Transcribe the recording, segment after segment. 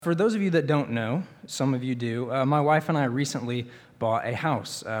For those of you that don't know, some of you do, my wife and I recently bought a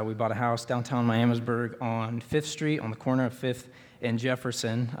house. We bought a house downtown Miamisburg on 5th Street on the corner of 5th and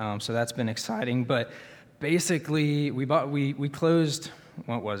Jefferson, so that's been exciting. But basically, we closed,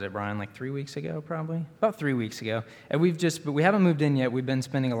 what was it, Brian, like 3 weeks ago probably? About 3 weeks ago. And but we haven't moved in yet. We've been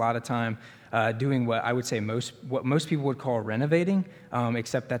spending a lot of time doing what I would say what most people would call renovating,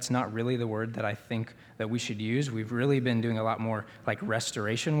 except that's not really the word that I think that we should use. We've really been doing a lot more like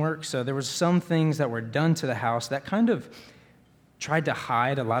restoration work. So there was some things that were done to the house that kind of tried to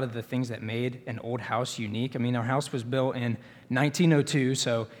hide a lot of the things that made an old house unique. I mean, our house was built in 1902,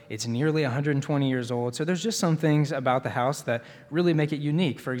 so it's nearly 120 years old. So there's just some things about the house that really make it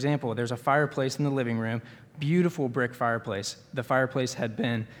unique. For example, there's a fireplace in the living room, beautiful brick fireplace. The fireplace had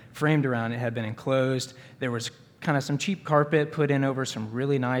been framed around, it had been enclosed. There was kind of some cheap carpet put in over some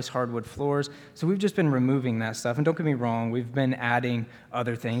really nice hardwood floors. So we've just been removing that stuff. And don't get me wrong, we've been adding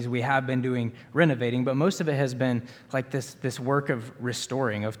other things. We have been doing renovating, but most of it has been like this work of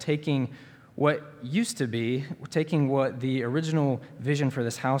restoring, of taking what used to be, taking what the original vision for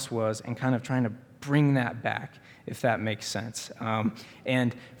this house was and kind of trying to bring that back, if that makes sense.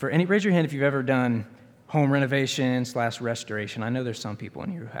 And raise your hand if you've ever done home renovation / restoration. I know there's some people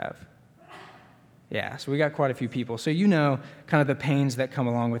in here who have. Yeah, so we got quite a few people. So you know kind of the pains that come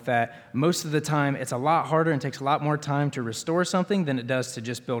along with that. Most of the time, it's a lot harder and takes a lot more time to restore something than it does to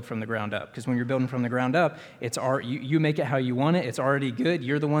just build from the ground up. Because when you're building from the ground up, you make it how you want it. It's already good.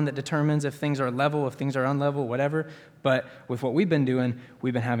 You're the one that determines if things are level, if things are unlevel, whatever. But with what we've been doing,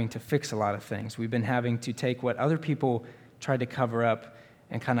 we've been having to fix a lot of things. We've been having to take what other people tried to cover up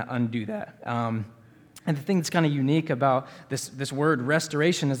and kind of undo that. And the thing that's kind of unique about this word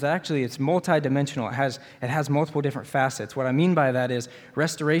restoration is that actually it's multidimensional. It has multiple different facets. What I mean by that is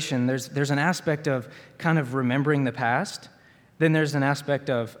restoration, there's an aspect of kind of remembering the past. Then there's an aspect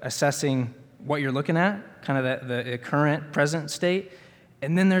of assessing what you're looking at, kind of the current, present state.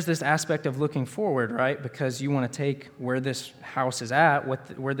 And then there's this aspect of looking forward, right? Because you want to take where this house is at,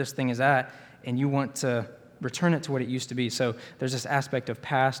 where this thing is at, and you want to return it to what it used to be. So there's this aspect of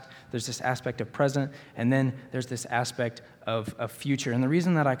past, there's this aspect of present, and then there's this aspect of future. And the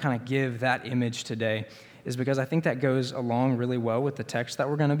reason that I kind of give that image today is because I think that goes along really well with the text that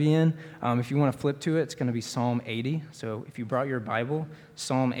we're going to be in. If you want to flip to it, it's going to be Psalm 80. So if you brought your Bible,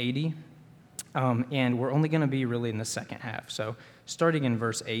 Psalm 80. And we're only going to be really in the second half. So starting in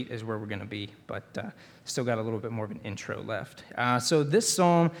verse 8 is where we're going to be, but still got a little bit more of an intro left. So this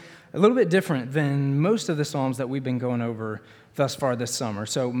psalm, a little bit different than most of the psalms that we've been going over thus far this summer.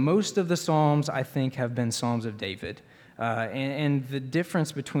 So most of the psalms, I think, have been psalms of David. And the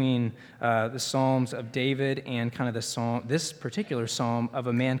difference between the Psalms of David and kind of this particular psalm of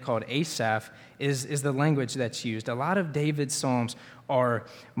a man called Asaph is the language that's used. A lot of David's psalms are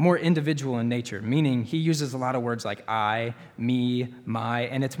more individual in nature, meaning he uses a lot of words like I, me, my,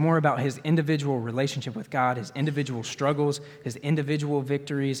 and it's more about his individual relationship with God, his individual struggles, his individual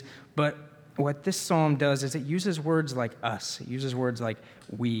victories. But what this psalm does is it uses words like us. It uses words like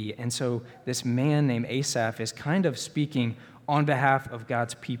we. And so this man named Asaph is kind of speaking on behalf of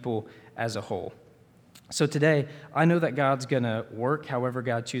God's people as a whole. So today, I know that God's going to work however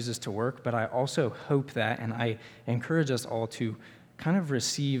God chooses to work, but I also hope that, and I encourage us all to kind of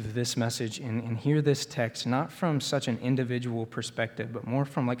receive this message and hear this text, not from such an individual perspective, but more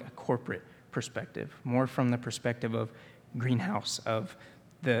from like a corporate perspective, more from the perspective of Greenhouse, of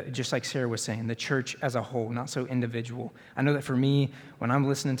just like Sarah was saying, the church as a whole, not so individual. I know that for me, when I'm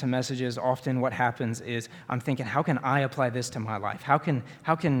listening to messages, often what happens is I'm thinking, how can I apply this to my life? How can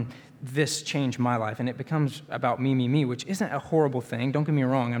this change my life? And it becomes about me, which isn't a horrible thing. Don't get me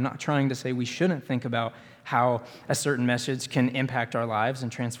wrong. I'm not trying to say we shouldn't think about how a certain message can impact our lives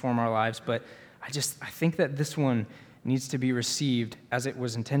and transform our lives, but I think that this one needs to be received as it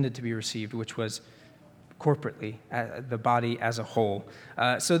was intended to be received, which was corporately, the body as a whole.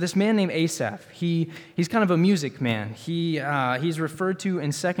 So this man named Asaph, he's kind of a music man. He's referred to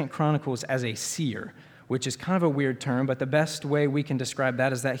in 2 Chronicles as a seer, which is kind of a weird term, but the best way we can describe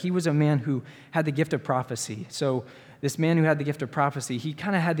that is that he was a man who had the gift of prophecy. So this man who had the gift of prophecy, he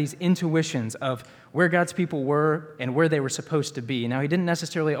kind of had these intuitions of where God's people were and where they were supposed to be. Now, he didn't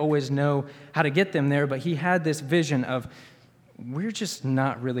necessarily always know how to get them there, but he had this vision of we're just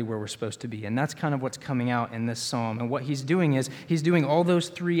not really where we're supposed to be. And that's kind of what's coming out in this psalm. And what he's doing is he's doing all those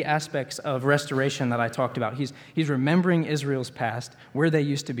three aspects of restoration that I talked about. He's remembering Israel's past, where they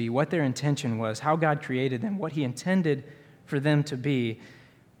used to be, what their intention was, how God created them, what he intended for them to be.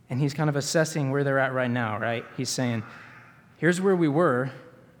 And he's kind of assessing where they're at right now, right? He's saying, here's where we were,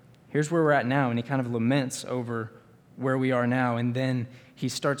 here's where we're at now. And he kind of laments over where we are now, and then he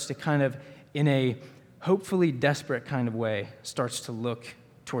starts to kind of, in a hopefully desperate kind of way, starts to look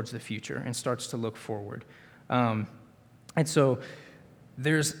towards the future and starts to look forward. And so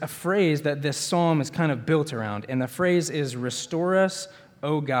there's a phrase that this psalm is kind of built around, and the phrase is, "Restore us,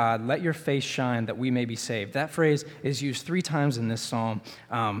 O God, let your face shine that we may be saved." That phrase is used 3 times in this psalm.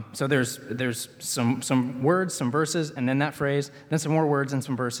 So there's some words, some verses, and then that phrase, then some more words and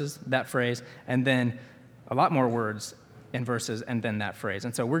some verses, that phrase, and then a lot more words and verses, and then that phrase.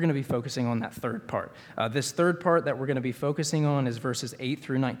 And so we're going to be focusing on that third part. This third part that we're going to be focusing on is verses 8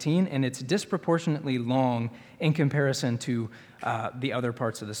 through 19, and it's disproportionately long in comparison to the other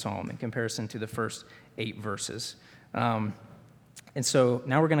parts of the psalm, in comparison to the first 8 verses. And so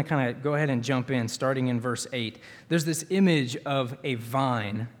now we're going to kind of go ahead and jump in, starting in verse 8. There's this image of a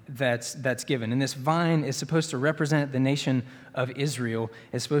vine that's given, and this vine is supposed to represent the nation of Israel.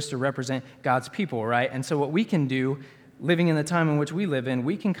 It's supposed to represent God's people, right? And so what we can do, living in the time in which we live in,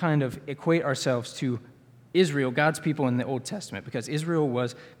 we can kind of equate ourselves to Israel, God's people in the Old Testament, because Israel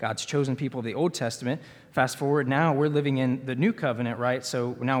was God's chosen people of the Old Testament. Fast forward, now we're living in the New Covenant, right?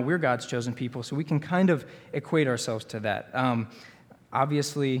 So now we're God's chosen people, so we can kind of equate ourselves to that.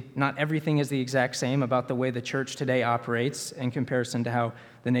 Obviously, not everything is the exact same about the way the church today operates in comparison to how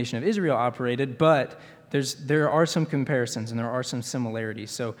the nation of Israel operated, but there are some comparisons and there are some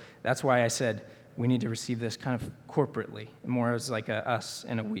similarities. So that's why I said we need to receive this kind of corporately, more as like a us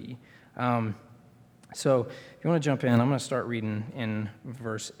and a we. So if you want to jump in, I'm going to start reading in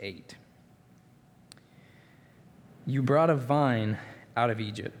verse 8. "You brought a vine out of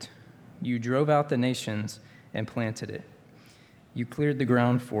Egypt. You drove out the nations and planted it. You cleared the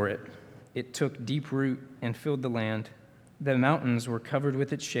ground for it. It took deep root and filled the land. The mountains were covered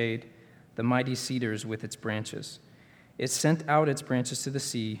with its shade, the mighty cedars with its branches. It sent out its branches to the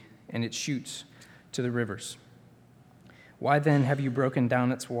sea and its shoots to the rivers. Why then have you broken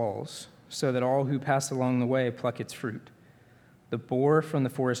down its walls, so that all who pass along the way pluck its fruit? The boar from the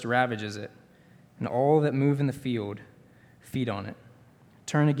forest ravages it, and all that move in the field feed on it.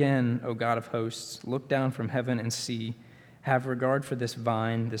 Turn again, O God of hosts, look down from heaven and see. Have regard for this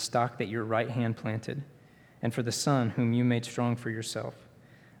vine, the stock that your right hand planted, and for the son whom you made strong for yourself.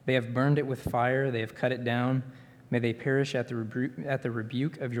 They have burned it with fire, they have cut it down. May they perish at the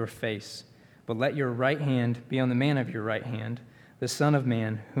rebuke of your face. But let your right hand be on the man of your right hand, the Son of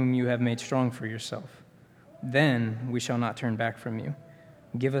Man, whom you have made strong for yourself. Then we shall not turn back from you.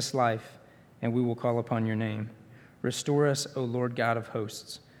 Give us life, and we will call upon your name. Restore us, O Lord God of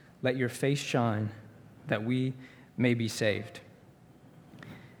hosts. Let your face shine, that we may be saved."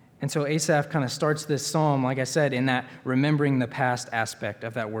 And so Asaph kind of starts this psalm, like I said, in that remembering the past aspect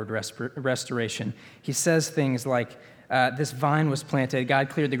of that word restoration. He says things like, this vine was planted, God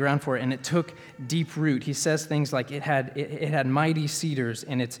cleared the ground for it, and it took deep root. He says things like it had mighty cedars,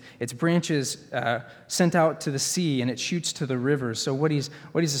 and its branches sent out to the sea, and it shoots to the rivers. So what he's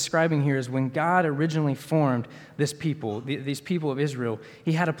describing here is when God originally formed this people, these people of Israel,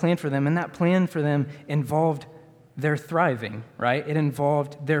 he had a plan for them, and that plan for them involved their thriving, right? It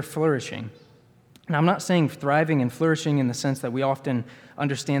involved their flourishing. Now, I'm not saying thriving and flourishing in the sense that we often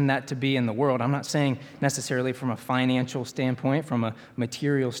understand that to be in the world. I'm not saying necessarily from a financial standpoint, from a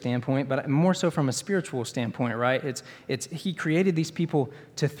material standpoint, but more so from a spiritual standpoint, right? It's he created these people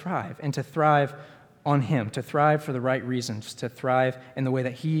to thrive, and to thrive on him, to thrive for the right reasons, to thrive in the way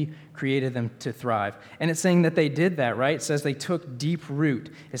that he created them to thrive. And it's saying that they did that, right? It says they took deep root.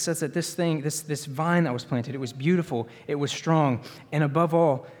 It says that this vine that was planted, it was beautiful, it was strong, and above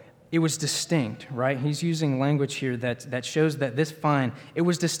all, it was distinct, right? He's using language here that shows that this vine, it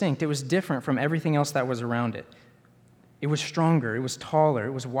was distinct, it was different from everything else that was around it. It was stronger, it was taller,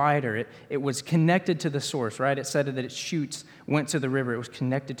 it was wider, it was connected to the source, right? It said that its shoots went to the river, it was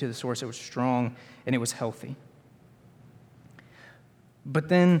connected to the source, it was strong, and it was healthy. But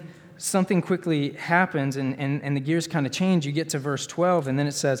then something quickly happens, and the gears kind of change. You get to verse 12, and then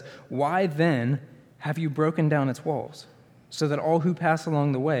it says, "Why then have you broken down its walls, so that all who pass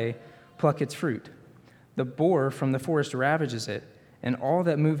along the way pluck its fruit? The boar from the forest ravages it, and all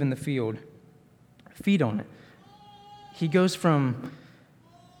that move in the field feed on it." He goes from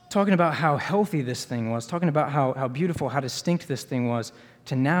talking about how healthy this thing was, talking about how beautiful, how distinct this thing was,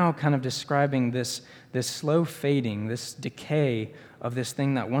 to now kind of describing this slow fading, this decay of this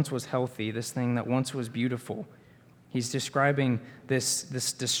thing that once was healthy, this thing that once was beautiful. He's describing this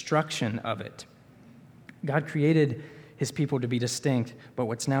destruction of it. God created his people to be distinct, but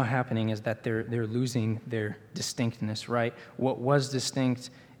what's now happening is that they're losing their distinctness, right? What was distinct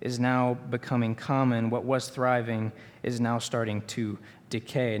is now becoming common. What was thriving is now starting to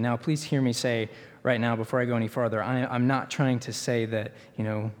decay. Now, please hear me say, right now, before I go any farther, I'm not trying to say that,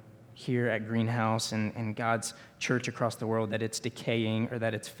 here at Greenhouse and God's church across the world, that it's decaying or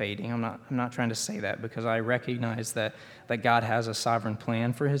that it's fading. I'm not trying to say that, because I recognize that God has a sovereign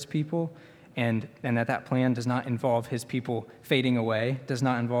plan for his people, and that plan does not involve his people fading away, does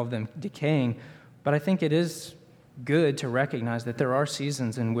not involve them decaying. But I think it is good to recognize that there are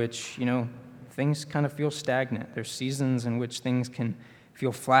seasons in which, things kind of feel stagnant. There's seasons in which things can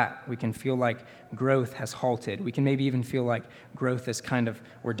feel flat. We can feel like growth has halted. We can maybe even feel like growth is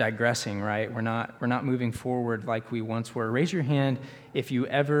we're digressing, right? We're not moving forward like we once were. Raise your hand if you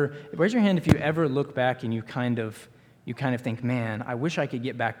ever look back and you kind of think, man, I wish I could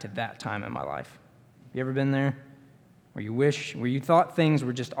get back to that time in my life. You ever been there? Where you thought things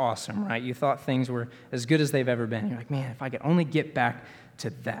were just awesome, right? You thought things were as good as they've ever been. You're like, man, if I could only get back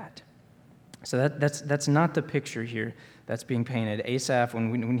to that. So that's not the picture here that's being painted. Asaph,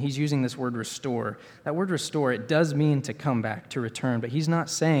 when he's using this word restore, that word restore, it does mean to come back, to return, but he's not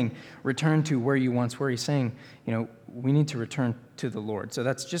saying return to where you once were. He's saying, we need to return to the Lord. So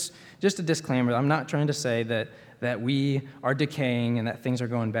that's just a disclaimer. I'm not trying to say that we are decaying and that things are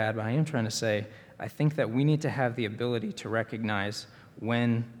going bad, but I am trying to say I think that we need to have the ability to recognize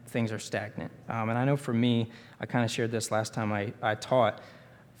when things are stagnant. And I know for me, I kind of shared this last time I taught,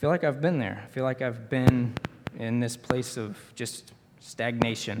 I feel like I've been there. I feel like I've been in this place of just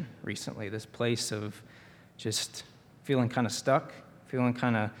stagnation recently, this place of just feeling kind of stuck, feeling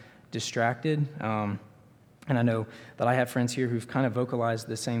kind of distracted. And I know that I have friends here who've kind of vocalized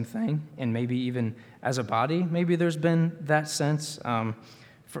the same thing, and maybe even as a body, maybe there's been that sense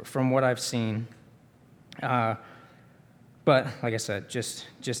from what I've seen. But like I said, just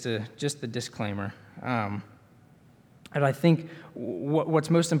the disclaimer. And I think what's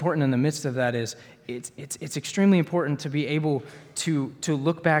most important in the midst of that is it's extremely important to be able to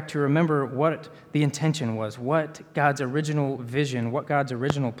look back, to remember what the intention was, what God's original vision, what God's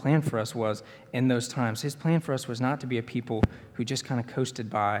original plan for us was in those times. His plan for us was not to be a people who just kind of coasted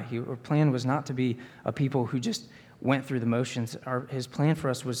by. His plan was not to be a people who just went through the motions. His plan for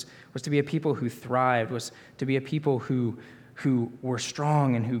us was to be a people who thrived, was to be a people who were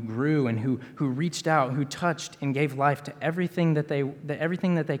strong and who grew and who reached out, who touched and gave life to everything that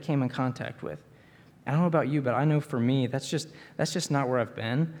they came in contact with. I don't know about you, but I know for me, that's just not where I've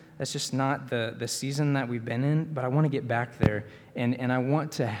been. That's just not the season that we've been in, but I want to get back there, and I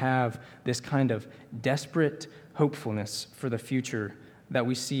want to have this kind of desperate hopefulness for the future that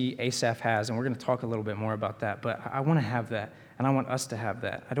we see Asaph has, and we're going to talk a little bit more about that, but I want to have that, and I want us to have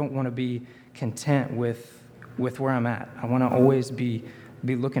that. I don't want to be content with where I'm at. I want to always be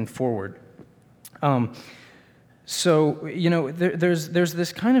looking forward. So, there's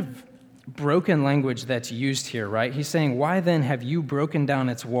this kind of broken language that's used here, right? He's saying, why then have you broken down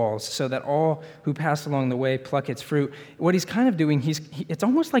its walls so that all who pass along the way pluck its fruit? What he's kind of doing, it's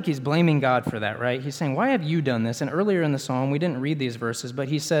almost like he's blaming God for that, right? He's saying, why have you done this? And earlier in the psalm, we didn't read these verses, but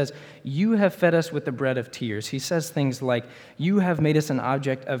he says, you have fed us with the bread of tears. He says things like, you have made us an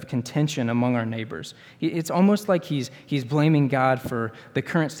object of contention among our neighbors. It's almost like he's blaming God for the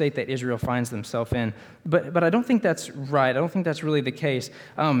current state that Israel finds themselves in. But I don't think that's right. I don't think that's really the case.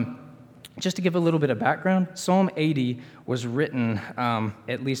 Just to give a little bit of background, Psalm 80 was written,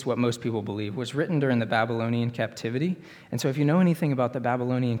 at least what most people believe, was written during the Babylonian captivity. And so if you know anything about the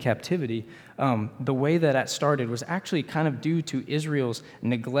Babylonian captivity, the way that started was actually kind of due to Israel's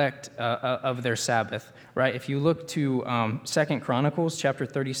neglect of their Sabbath, right? If you look to 2 Chronicles chapter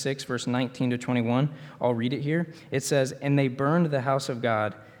 36, verse 19 to 21, I'll read it here. It says, and they burned the house of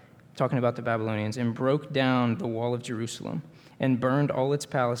God, talking about the Babylonians, and broke down the wall of Jerusalem, and burned all its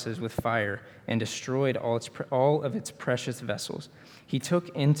palaces with fire, and destroyed all of its precious vessels. He took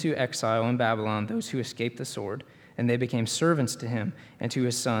into exile in Babylon those who escaped the sword, and they became servants to him and to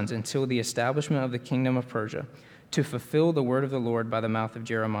his sons until the establishment of the kingdom of Persia, to fulfill the word of the Lord by the mouth of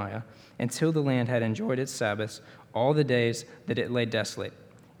Jeremiah, until the land had enjoyed its Sabbaths all the days that it lay desolate.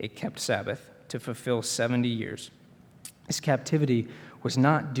 It kept Sabbath to fulfill 70 years. This captivity was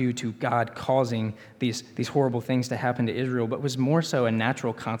not due to God causing these horrible things to happen to Israel, but was more so a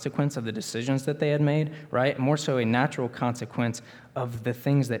natural consequence of the decisions that they had made, right? More so a natural consequence of the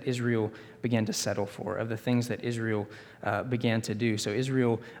things that Israel began to settle for, of the things that Israel began to do. So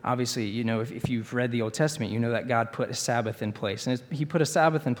Israel, obviously, if you've read the Old Testament, you know that God put a Sabbath in place. And he put a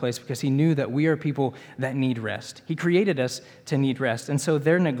Sabbath in place because he knew that we are people that need rest. He created us to need rest. And so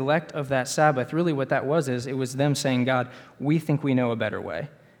their neglect of that Sabbath, really what that was is, it was them saying, God, we think we know a better way.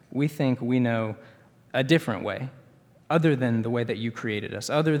 We think we know a different way, other than the way that you created us,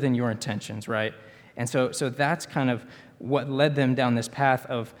 other than your intentions, right? And so that's kind of what led them down this path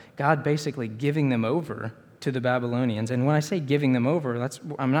of God basically giving them over to the Babylonians. And when I say giving them over,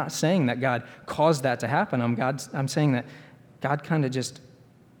 I'm not saying that God caused that to happen. I'm saying that God kind of just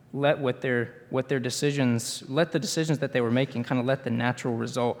let the decisions that they were making, kind of let the natural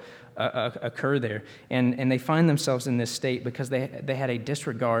result occur there. And they find themselves in this state because they had a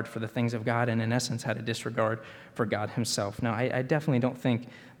disregard for the things of God, and in essence had a disregard for God himself. Now, I definitely don't think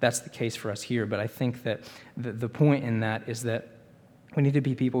that's the case for us here, but I think that the point in that is that we need to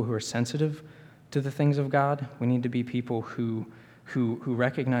be people who are sensitive to the things of God. We need to be people who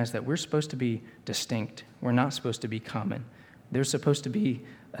recognize that we're supposed to be distinct. We're not supposed to be common. There's supposed to be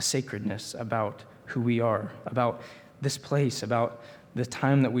a sacredness about who we are, about this place, about the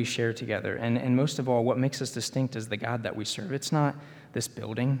time that we share together. And most of all, what makes us distinct is the God that we serve. It's not this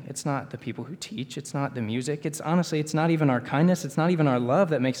building. It's not the people who teach. It's not the music. It's not even our kindness. It's not even our love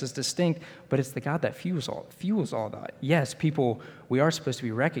that makes us distinct, but it's the God that fuels all that. Yes, we are supposed to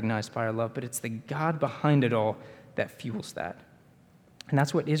be recognized by our love, but it's the God behind it all that fuels that. And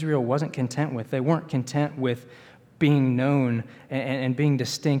that's what Israel wasn't content with. They weren't content with being known and being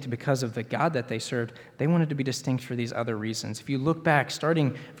distinct because of the God that they served. They wanted to be distinct for these other reasons. If you look back,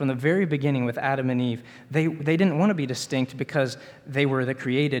 starting from the very beginning with Adam and Eve, they didn't want to be distinct because they were the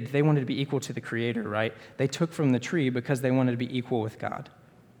created. They wanted to be equal to the Creator, right? They took from the tree because they wanted to be equal with God.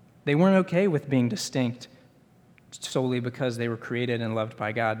 They weren't okay with being distinct solely because they were created and loved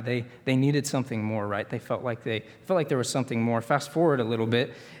by God. They needed something more, right? They felt like there was something more. Fast forward a little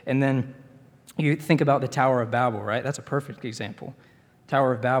bit, and then you think about the Tower of Babel, right? That's a perfect example.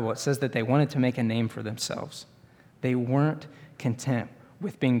 Tower of Babel, it says that they wanted to make a name for themselves. They weren't content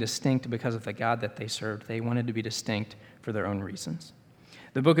with being distinct because of the God that they served. They wanted to be distinct for their own reasons.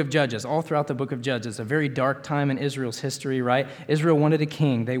 The book of Judges, all throughout the book of Judges, a very dark time in Israel's history, right? Israel wanted a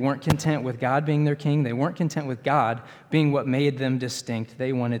king. They weren't content with God being their king. They weren't content with God being what made them distinct.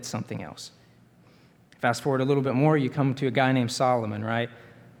 They wanted something else. Fast forward a little bit more, you come to a guy named Solomon, right?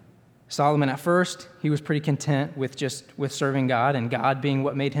 Solomon, at first, he was pretty content with serving God and God being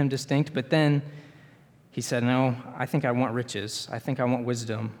what made him distinct, but then he said, no, I think I want riches. I think I want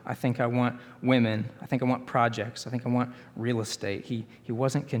wisdom. I think I want women. I think I want projects. I think I want real estate. He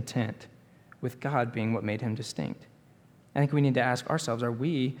wasn't content with God being what made him distinct. I think we need to ask ourselves, are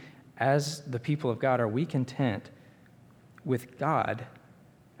we, as the people of God, are we content with God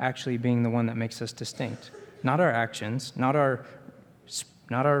actually being the one that makes us distinct? Not our actions, not our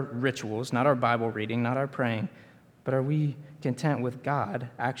rituals, not our Bible reading, not our praying, but are we content with God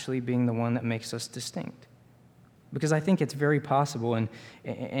actually being the one that makes us distinct? Because I think it's very possible, and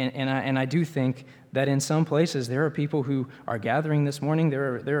I do think that in some places there are people who are gathering this morning,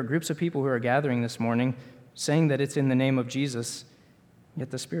 there are groups of people who are gathering this morning saying that it's in the name of Jesus, yet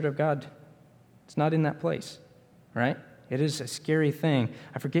the Spirit of God is not in that place, right? It is a scary thing.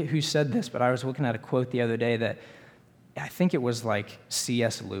 I forget who said this, but I was looking at a quote the other day that I think it was like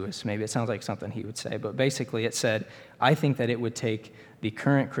C.S. Lewis. Maybe it sounds like something he would say. But basically it said, I think that it would take the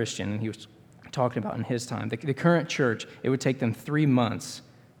current Christian, and he was talking about in his time, the current church, it would take them 3 months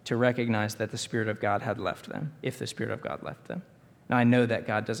to recognize that the Spirit of God had left them, if the Spirit of God left them. Now, I know that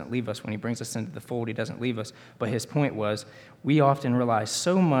God doesn't leave us. When he brings us into the fold, he doesn't leave us. But his point was, we often rely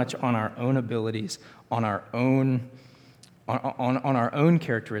so much on our own abilities, on our own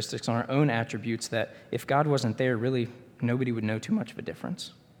characteristics, on our own attributes, that if God wasn't there, really nobody would know too much of a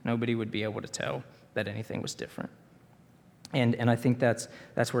difference. Nobody would be able to tell that anything was different. And I think that's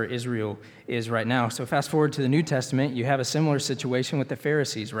where Israel is right now. So fast forward to the New Testament, you have a similar situation with the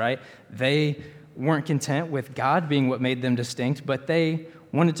Pharisees, right? They weren't content with God being what made them distinct, but they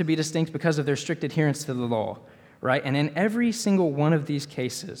wanted to be distinct because of their strict adherence to the law, right? And in every single one of these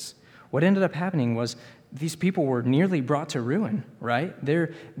cases, what ended up happening was these people were nearly brought to ruin, right?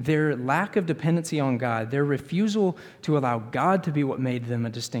 Their lack of dependency on God, their refusal to allow God to be what made them a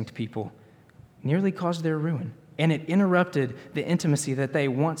distinct people, nearly caused their ruin. And it interrupted the intimacy that they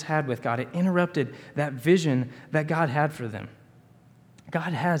once had with God. It interrupted that vision that God had for them.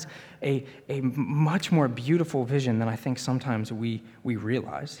 God has a much more beautiful vision than I think sometimes we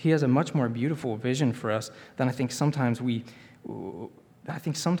realize. He has a much more beautiful vision for us than I think sometimes we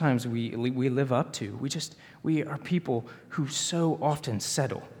live up to. We are people who so often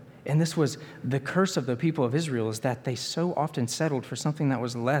settle. And this was the curse of the people of Israel, is that they so often settled for something that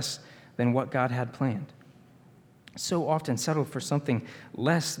was less than what God had planned. So often settled for something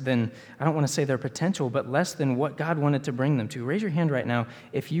less than, I don't want to say their potential, but less than what God wanted to bring them to. Raise your hand right now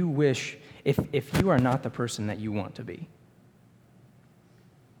if you are not the person that you want to be.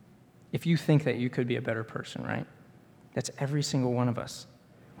 If you think that you could be a better person, right? That's every single one of us.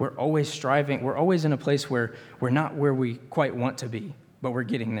 we're always striving. We're always in a place where we're not where we quite want to be, but we're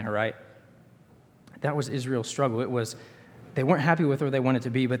getting there, right? That was Israel's struggle. It was, they weren't happy with where they wanted to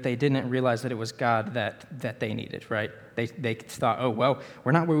be, but they didn't realize that it was God that they needed, right? They thought, oh, well,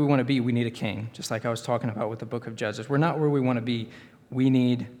 we're not where we want to be. We need a king, just like I was talking about with the book of Judges. We're not where we want to be. We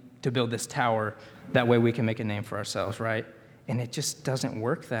need to build this tower. That way we can make a name for ourselves, right? And it just doesn't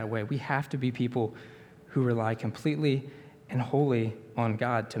work that way. We have to be people who rely completely and wholly on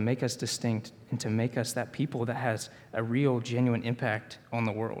God to make us distinct and to make us that people that has a real, genuine impact on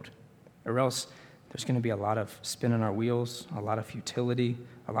the world. Or else there's going to be a lot of spinning our wheels, a lot of futility,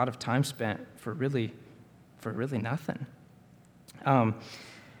 a lot of time spent for really nothing.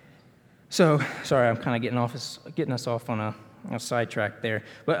 So, sorry, I'm kind of getting us off on a sidetrack there.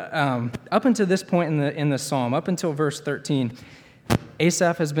 But up until this point in the psalm, up until verse 13,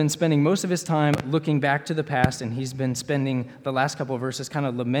 Asaph has been spending most of his time looking back to the past, and he's been spending the last couple of verses kind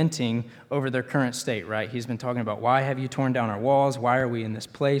of lamenting over their current state, right? He's been talking about, why have you torn down our walls? Why are we in this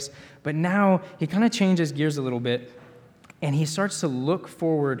place? But now he kind of changes gears a little bit, and he starts to look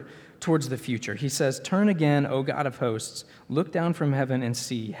forward towards the future. He says, turn again, O God of hosts, look down from heaven and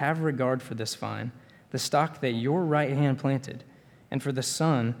see, have regard for this vine, the stock that your right hand planted, and for the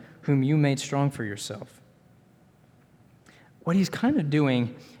son whom you made strong for yourself. What he's kind of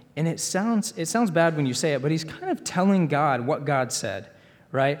doing, and it sounds bad when you say it, but he's kind of telling God what God said,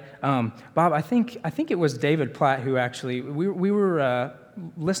 right? Bob, I think it was David Platt who actually, we were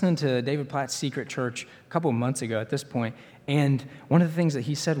listening to David Platt's Secret Church a couple of months ago at this point, and one of the things that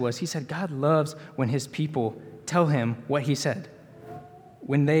he said was, God loves when his people tell him what he said,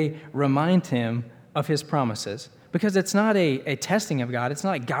 when they remind him of his promises. Because it's not a testing of God. It's not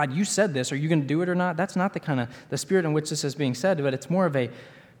like, God, you said this. Are you going to do it or not? That's not the spirit in which this is being said. But it's more of a,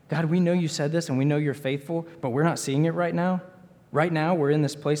 God, we know you said this and we know you're faithful, but we're not seeing it right now. Right now, we're in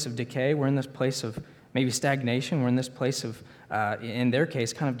this place of decay. We're in this place of maybe stagnation. We're in this place of, in their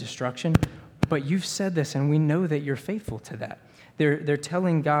case, kind of destruction. But you've said this and we know that you're faithful to that. They're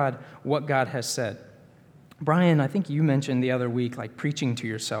telling God what God has said. Brian, I think you mentioned the other week, like preaching to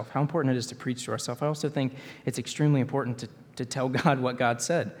yourself, how important it is to preach to ourselves. I also think it's extremely important to tell God what God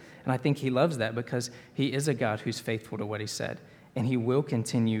said. And I think he loves that because he is a God who's faithful to what he said. And he will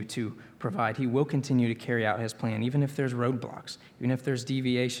continue to provide. He will continue to carry out his plan, even if there's roadblocks, even if there's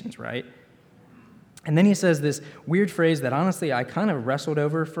deviations, right? And then he says this weird phrase that honestly I kind of wrestled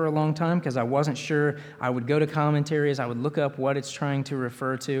over for a long time because I wasn't sure. I would go to commentaries. I would look up what it's trying to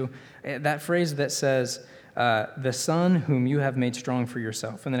refer to. That phrase that says, the son whom you have made strong for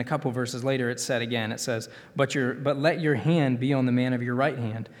yourself. And then a couple verses later it said again, it says, but let your hand be on the man of your right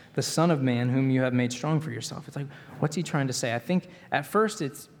hand, the son of man whom you have made strong for yourself. It's like, what's he trying to say? I think at first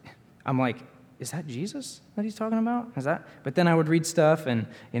I'm like, is that Jesus that he's talking about? But then I would read stuff and,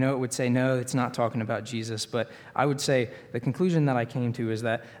 it would say, no, it's not talking about Jesus. But I would say the conclusion that I came to is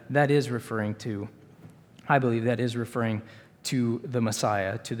that is referring to, I believe that is referring to the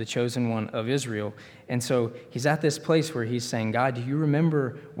Messiah, to the chosen one of Israel. And so he's at this place where he's saying, God, do you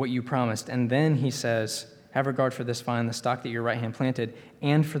remember what you promised? And then he says, have regard for this vine, the stock that your right hand planted,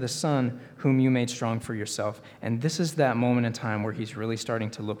 and for the son whom you made strong for yourself. And this is that moment in time where he's really starting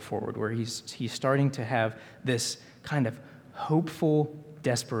to look forward, where he's starting to have this kind of hopeful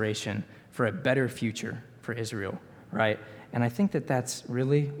desperation for a better future for Israel, right? And I think that that's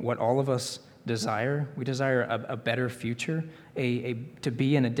really what all of us desire. We desire a better future, to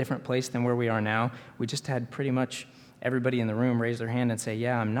be in a different place than where we are now. We just had pretty much everybody in the room raise their hand and say,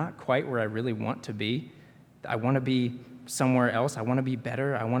 yeah, I'm not quite where I really want to be. I want to be somewhere else. I want to be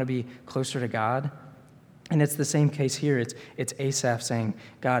better. I want to be closer to God. And it's the same case here. It's Asaph saying,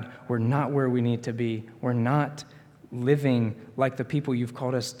 God, we're not where we need to be. We're not living like the people you've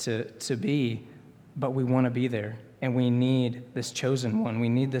called us to be, but we want to be there. And we need this chosen one. We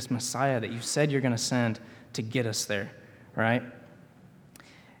need this Messiah that you said you're going to send to get us there, right?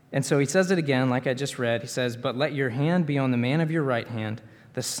 And so he says it again, like I just read. He says, but let your hand be on the man of your right hand,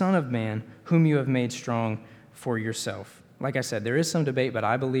 the Son of Man, whom you have made strong for yourself. Like I said, there is some debate, but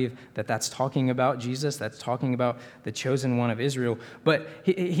I believe that that's talking about Jesus. That's talking about the chosen one of Israel. But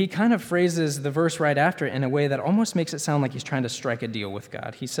he kind of phrases the verse right after it in a way that almost makes it sound like he's trying to strike a deal with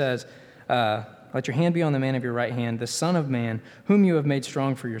God. He says, let your hand be on the man of your right hand, the Son of Man, whom you have made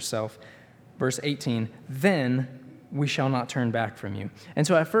strong for yourself. Verse 18, then we shall not turn back from you. And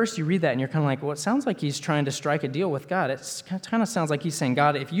so at first you read that and you're kind of like, well, it sounds like he's trying to strike a deal with God. It kind of sounds like he's saying,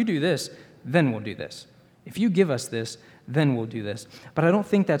 God, if you do this, then we'll do this. If you give us this, then we'll do this. But I don't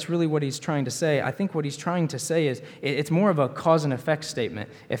think that's really what he's trying to say. I think what he's trying to say is it's more of a cause and effect statement,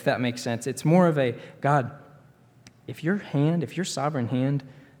 if that makes sense. It's more of a, God, if your sovereign hand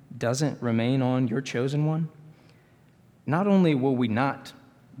doesn't remain on your chosen one, not only will we not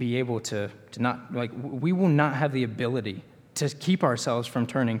be able to not, like, we will not have the ability to keep ourselves from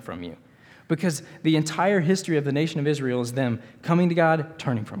turning from you. Because the entire history of the nation of Israel is them coming to God,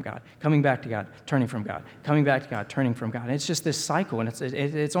 turning from God, coming back to God, turning from God, coming back to God, turning from God. And it's just this cycle, and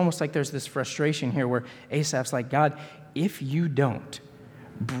it's almost like there's this frustration here where Asaph's like, God, if you don't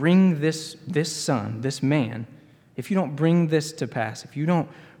bring this son, this man, if you don't bring this to pass, if you don't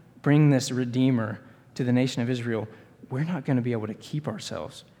bring this Redeemer to the nation of Israel, we're not going to be able to keep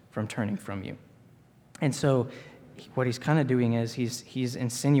ourselves from turning from you. And so what he's kind of doing is he's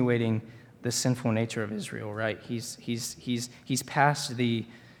insinuating the sinful nature of Israel, right? He's past the,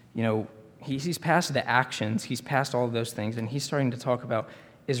 he's past the actions, he's past all of those things, and he's starting to talk about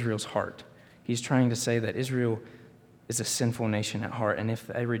Israel's heart. He's trying to say that Israel is a sinful nation at heart, and if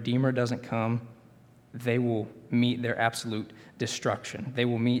a Redeemer doesn't come, they will meet their absolute destruction. They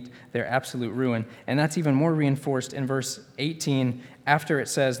will meet their absolute ruin. And that's even more reinforced in verse 18. After it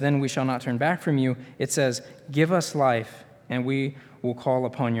says, then we shall not turn back from you, it says, give us life, and we will call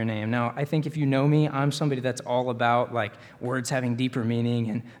upon your name. Now, I think if you know me, I'm somebody that's all about like words having deeper meaning,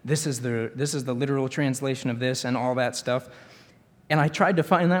 and this is the literal translation of this and all that stuff. And I tried to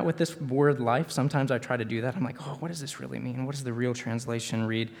find that with this word life. Sometimes I try to do that. I'm like, oh, what does this really mean? What does the real translation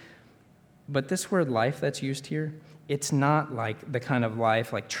read? But this word life that's used here, it's not like the kind of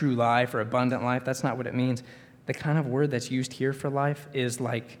life, like true life or abundant life. That's not what it means. The kind of word that's used here for life is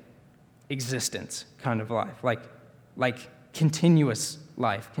like existence kind of life, like continuous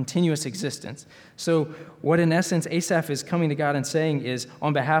life, continuous existence. So what in essence Asaph is coming to God and saying is,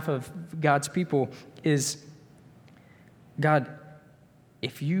 on behalf of God's people, is, God,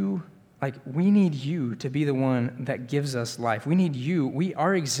 we need you to be the one that gives us life. We need you.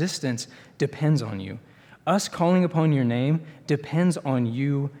 Our existence depends on you. Us calling upon your name depends on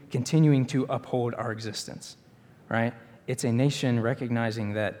you continuing to uphold our existence, right? It's a nation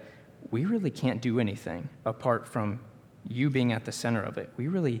recognizing that we really can't do anything apart from you being at the center of it. We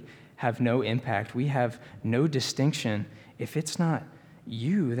really have no impact. We have no distinction if it's not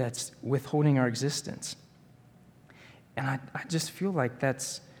you that's withholding our existence. And I just feel like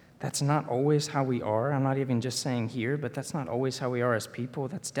that's not always how we are. I'm not even just saying here, but that's not always how we are as people.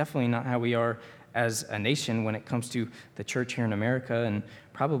 That's definitely not how we are as a nation when it comes to the church here in America, and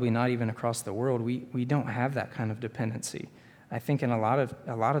probably not even across the world. We don't have that kind of dependency. I think in a lot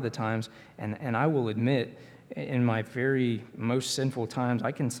of the times, and I will admit, in my very most sinful times,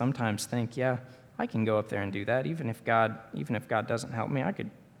 I can sometimes think, yeah, I can go up there and do that. Even if God doesn't help me, I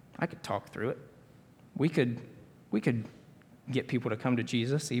could talk through it. We could get people to come to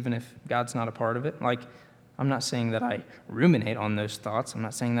Jesus, even if God's not a part of it. Like, I'm not saying that I ruminate on those thoughts. I'm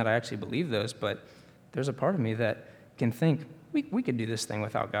not saying that I actually believe those, but there's a part of me that can think, we could do this thing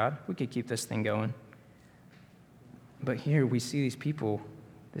without God. We could keep this thing going. But here we see these people,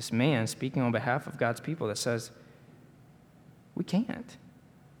 this man speaking on behalf of God's people that says, we can't.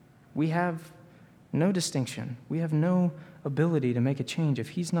 We have no distinction. We have no ability to make a change if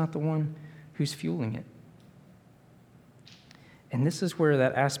he's not the one who's fueling it. And this is where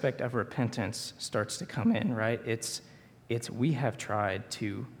that aspect of repentance starts to come in, right? It's we have tried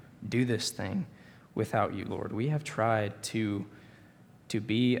to do this thing without you, Lord. We have tried to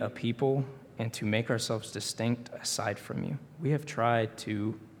be a people and to make ourselves distinct aside from you. We have tried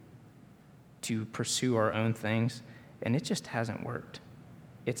to pursue our own things, and it just hasn't worked.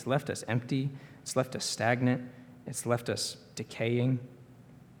 It's left us empty. It's left us stagnant. It's left us decaying.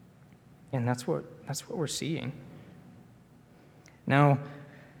 And that's what we're seeing. Now,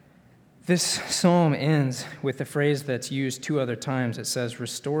 this psalm ends with the phrase that's used 2 other times. It says,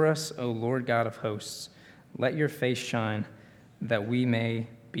 restore us, O Lord God of hosts. Let your face shine, that we may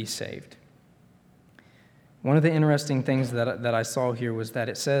be saved. One of the interesting things that I saw here was that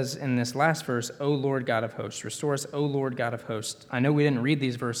it says in this last verse, O Lord God of hosts, restore us, O Lord God of hosts. I know we didn't read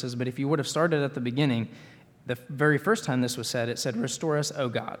these verses, but if you would have started at the beginning, the very first time this was said, it said, restore us, O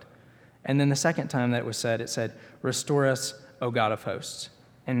God. And then the second time that it was said, it said, restore us, O God of hosts.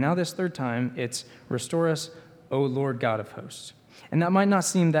 And now this third time, it's restore us, O Lord God of hosts. And that might not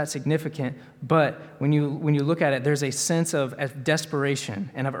seem that significant, but when you look at it, there's a sense of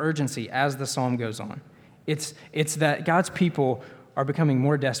desperation and of urgency as the psalm goes on. It's that God's people are becoming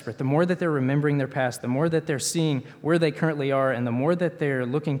more desperate. The more that they're remembering their past, the more that they're seeing where they currently are, and the more that they're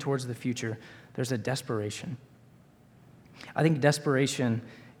looking towards the future, there's a desperation. I think desperation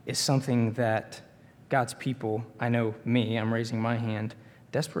is something that God's people, I know me, I'm raising my hand,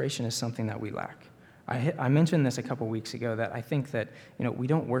 desperation is something that we lack. I mentioned this a couple weeks ago, that I think that we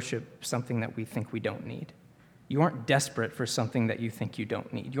don't worship something that we think we don't need. You aren't desperate for something that you think you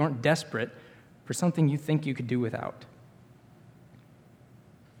don't need. You aren't desperate for something you think you could do without.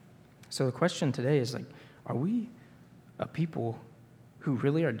 So the question today is like, are we a people who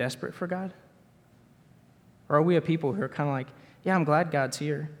really are desperate for God? Or are we a people who are kind of like, yeah, I'm glad God's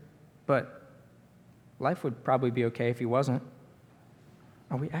here, but life would probably be okay if he wasn't?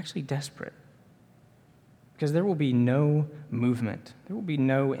 Are we actually desperate? Because there will be no movement. There will be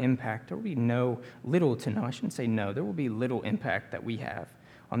no impact. There will be little to no, I shouldn't say no, there will be little impact that we have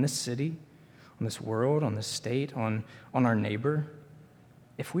on this city, on this world, on this state, on our neighbor,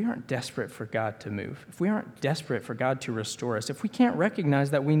 if we aren't desperate for God to move, if we aren't desperate for God to restore us, if we can't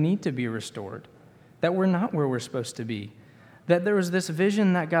recognize that we need to be restored, that we're not where we're supposed to be, that there was this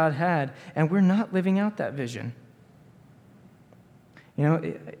vision that God had, and we're not living out that vision. You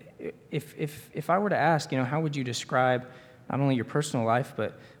know, if I were to ask, how would you describe not only your personal life,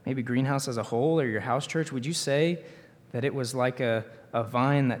 but maybe Greenhouse as a whole or your house church, would you say that it was like a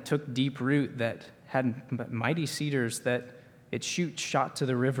vine that took deep root, that had mighty cedars, that its shoot shot to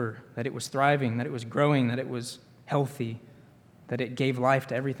the river, that it was thriving, that it was growing, that it was healthy, that it gave life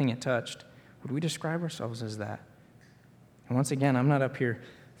to everything it touched? Would we describe ourselves as that? And once again, I'm not up here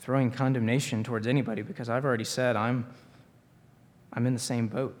throwing condemnation towards anybody, because I've already said I'm in the same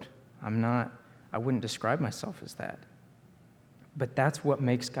boat. I wouldn't describe myself as that. But that's what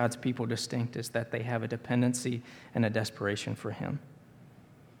makes God's people distinct, is that they have a dependency and a desperation for him.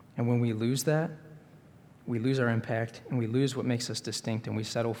 And when we lose that, we lose our impact, and we lose what makes us distinct, and we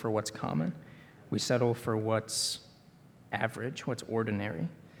settle for what's common. We settle for what's average, what's ordinary.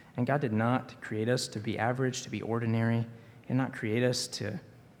 And God did not create us to be average, to be ordinary. He did not create us to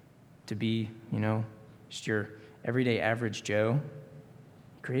be, just your everyday average Joe.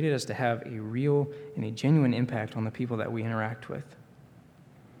 He created us to have a real and a genuine impact on the people that we interact with.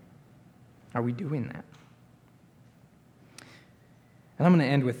 Are we doing that? And I'm going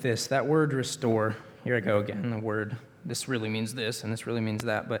to end with this. That word restore, here I go again, the word, this really means this and this really means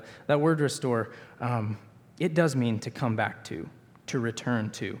that, but that word restore, it does mean to come back to return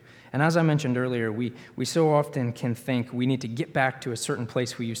to. And as I mentioned earlier, we so often can think we need to get back to a certain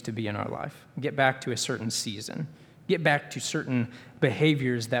place we used to be in our life, get back to a certain season, get back to certain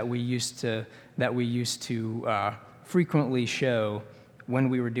behaviors that we used to frequently show when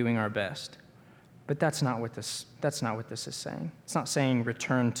we were doing our best. But that's not what this is saying. It's not saying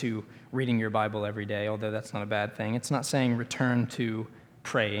return to reading your Bible every day, although that's not a bad thing. It's not saying return to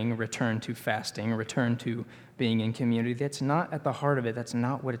praying, return to fasting, return to being in community. That's not at the heart of it. That's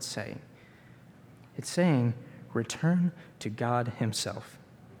not what it's saying. It's saying return to God himself.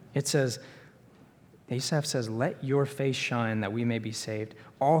 It says, Asaph says, let your face shine that we may be saved,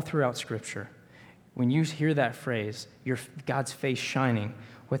 all throughout Scripture. When you hear that phrase, God's face shining,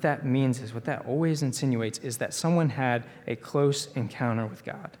 what that means is, what that always insinuates is that someone had a close encounter with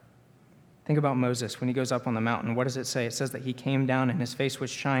God. Think about Moses when he goes up on the mountain. What does it say? It says that he came down and his face was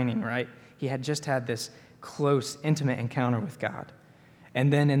shining, right? He had just had this close, intimate encounter with God.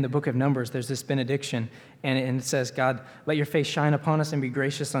 And then in the book of Numbers, there's this benediction, and it says, God, let your face shine upon us and be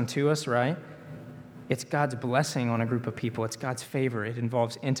gracious unto us, right? It's God's blessing on a group of people. It's God's favor. It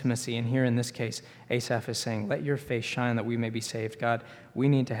involves intimacy. And here in this case, Asaph is saying, let your face shine that we may be saved. God, we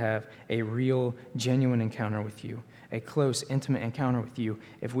need to have a real, genuine encounter with you, a close, intimate encounter with you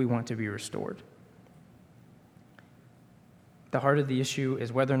if we want to be restored. The heart of the issue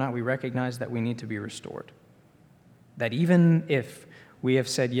is whether or not we recognize that we need to be restored. That even if we have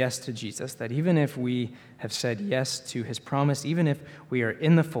said yes to Jesus, that even if we have said yes to his promise, even if we are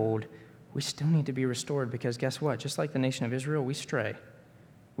in the fold, we still need to be restored, because guess what? Just like the nation of Israel, we stray.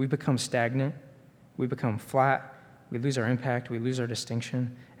 We become stagnant. We become flat. We lose our impact. We lose our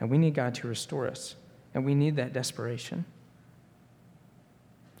distinction. And we need God to restore us. And we need that desperation.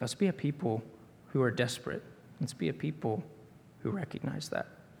 Let's be a people who are desperate. Let's be a people who recognize that.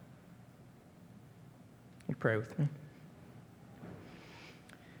 You pray with me.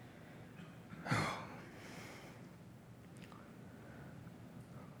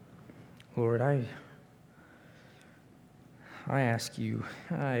 Lord, I ask you,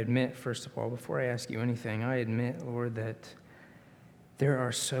 I admit, first of all, before I ask you anything, I admit, Lord, that there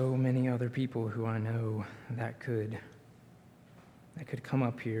are so many other people who I know that could come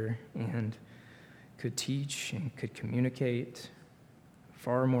up here and could teach and could communicate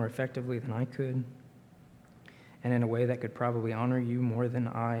far more effectively than I could, and in a way that could probably honor you more than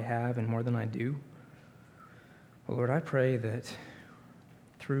I have and more than I do. But Lord, I pray that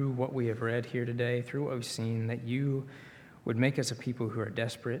through what we have read here today, through what we've seen, that you would make us a people who are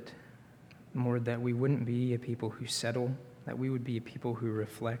desperate, Lord, that we wouldn't be a people who settle, that we would be a people who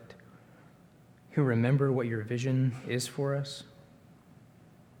reflect. who remember what your vision is for us,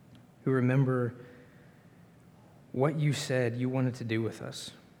 who remember what you said you wanted to do with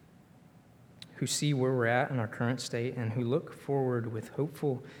us, who see where we're at in our current state, and who look forward with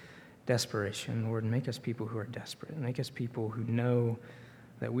hopeful desperation. Lord, make us people who are desperate. Make us people who know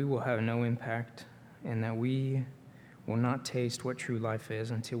that we will have no impact and that we will not taste what true life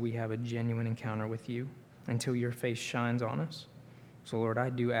is until we have a genuine encounter with you, until your face shines on us. So, Lord, I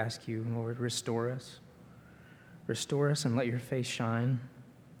do ask you, Lord, restore us. Restore us and let your face shine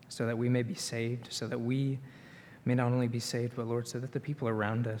so that we may be saved, so that we may not only be saved, but, Lord, so that the people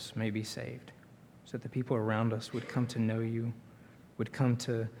around us may be saved, so that the people around us would come to know you, would come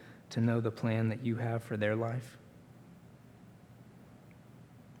to know the plan that you have for their life.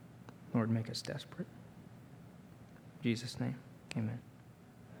 Lord, make us desperate. In Jesus' name, amen.